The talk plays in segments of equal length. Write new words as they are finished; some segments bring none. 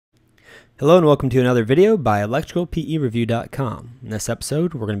Hello and welcome to another video by electricalpereview.com. In this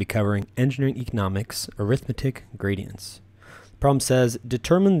episode, we're going to be covering engineering economics, arithmetic gradients. The problem says,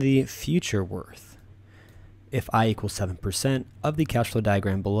 determine the future worth if I equals 7% of the cash flow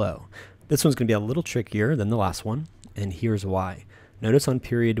diagram below. This one's going to be a little trickier than the last one, and here's why. Notice on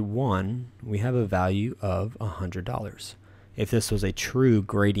period 1, we have a value of $100. If this was a true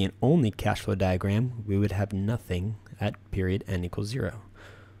gradient-only cash flow diagram, we would have nothing at period n equals 0.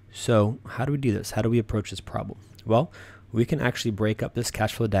 So how do we do this? How do we approach this problem? Well, we can actually break up this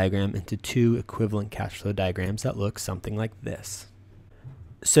cash flow diagram into two equivalent cash flow diagrams that look something like this.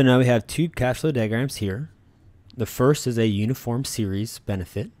 So now we have two cash flow diagrams here. The first is a uniform series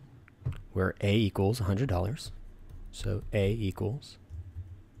benefit where A equals $100. So A equals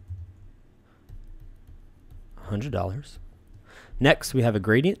 $100. Next, we have a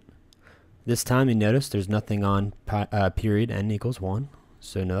gradient. This time you notice there's nothing on period n equals 1.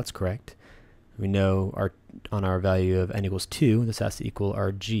 So no, that's correct. We know on our value of n equals 2, this has to equal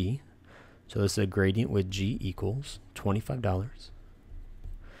our g. So this is a gradient with g equals $25.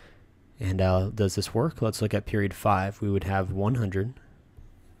 And does this work? Let's look at period 5. We would have 100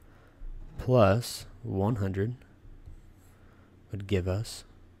 plus 100 would give us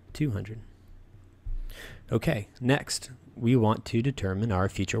 200. Okay, next we want to determine our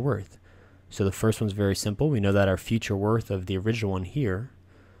future worth. So the first one's very simple. We know that our future worth of the original one here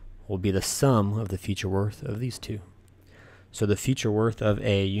will be the sum of the future worth of these two. So the future worth of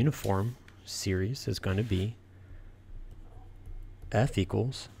a uniform series is going to be F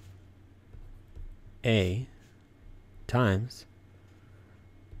equals A times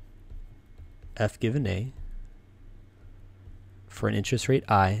F given A for an interest rate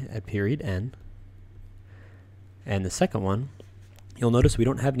I at period n. And the second one, you'll notice we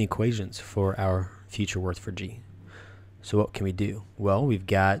don't have any equations for our future worth for G. So what can we do? Well, we've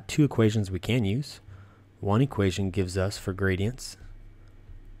got two equations we can use. One equation gives us for gradients,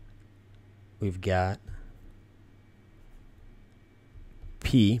 we've got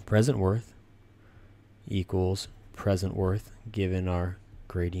P, present worth, equals present worth given our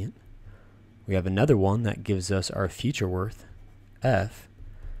gradient. We have another one that gives us our future worth, F,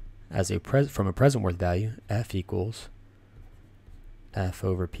 as from a present worth value, F equals F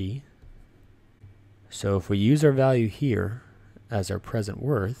over P. So if we use our value here as our present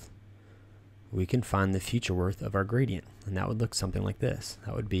worth, we can find the future worth of our gradient. And that would look something like this.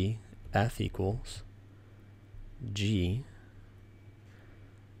 That would be F equals G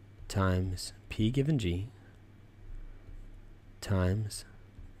times P given G times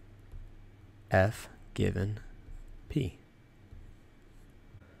F given P.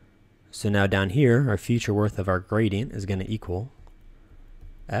 So now down here, our future worth of our gradient is going to equal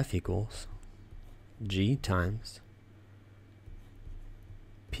F equals G times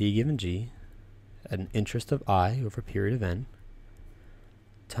P given G at an interest of I over a period of n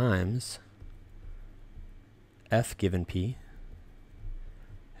times F given P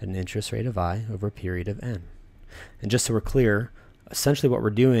at an interest rate of I over a period of n. And just so we're clear, essentially what we're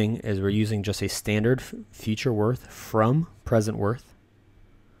doing is we're using just a standard future worth from present worth,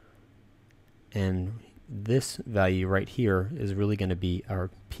 and this value right here is really going to be our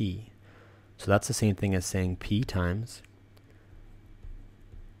P. So that's the same thing as saying P times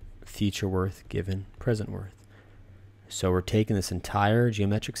future worth given present worth. So we're taking this entire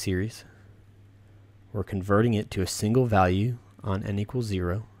geometric series, we're converting it to a single value on n equals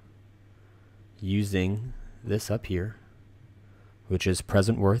 0 using this up here, which is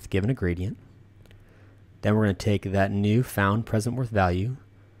present worth given a gradient. Then we're going to take that new found present worth value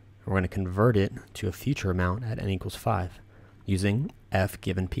and we're going to convert it to a future amount at n equals 5 using F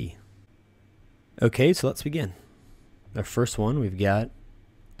given P. Okay, so let's begin. Our first one, we've got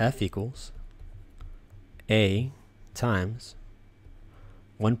F equals A times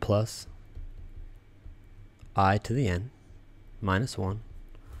 1 plus I to the n minus 1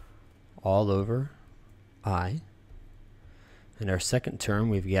 all over I. And our second term,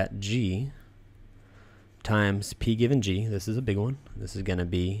 we've got G times P given G. This is a big one. This is going to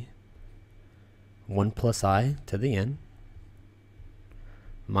be 1 plus I to the n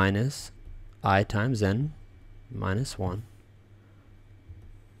minus I times n minus 1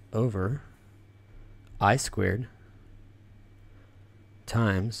 over I squared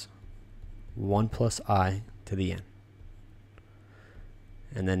times 1 plus I to the n.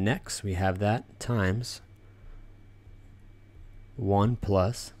 And then next we have that times 1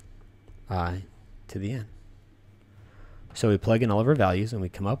 plus I to the n. So we plug in all of our values and we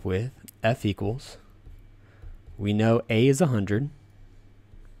come up with F equals, we know A is 100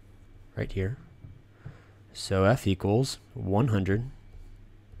 right here. right here. So F equals 100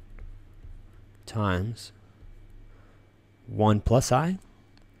 times 1 plus I,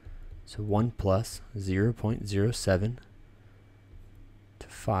 so 1 plus 0.07 to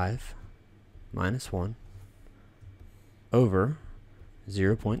 5 minus 1 over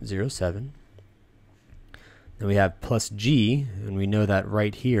 0.07. Then we have plus G, and we know that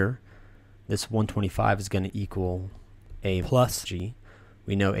right here, this 125 is going to equal A plus G.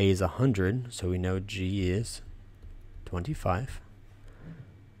 We know A is 100, so we know G is 25.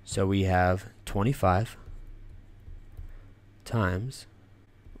 So we have 25 times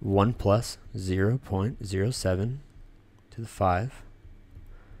 1 plus 0.07 to the 5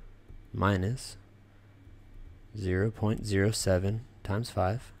 minus 0.07 times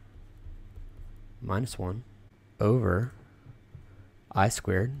 5 minus 1 over I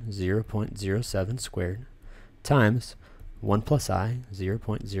squared, 0.07 squared, times 1 plus I,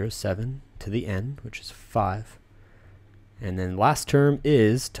 0.07 to the n, which is 5. And then last term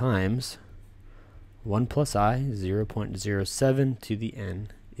is times 1 plus I, 0.07 to the n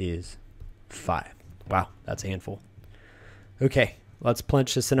is 5. Wow, that's a handful. Okay, let's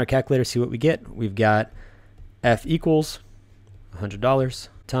plunge this in our calculator, see what we get. We've got F equals $100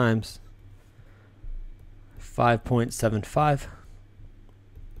 times 5.75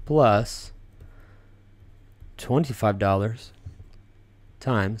 plus $25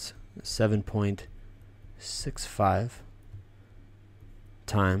 times 7.65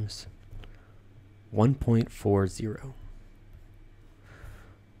 times 1.40.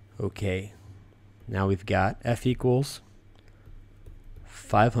 Okay, now we've got F equals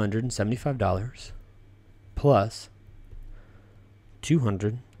 $575 plus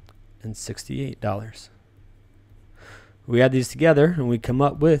 $268. We add these together and we come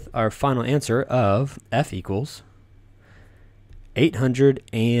up with our final answer of F equals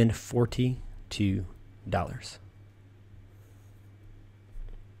 $842.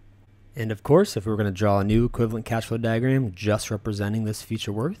 And of course, if we were going to draw a new equivalent cash flow diagram just representing this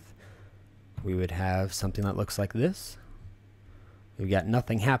future worth, we would have something that looks like this. We've got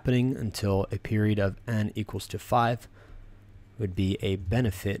nothing happening until a period of n equals to 5 would be a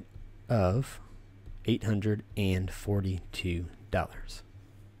benefit of $842.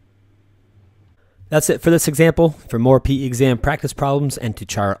 That's it for this example. For more PE exam practice problems and to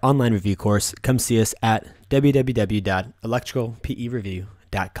try our online review course, come see us at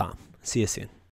www.electricalpereview.com. See you soon.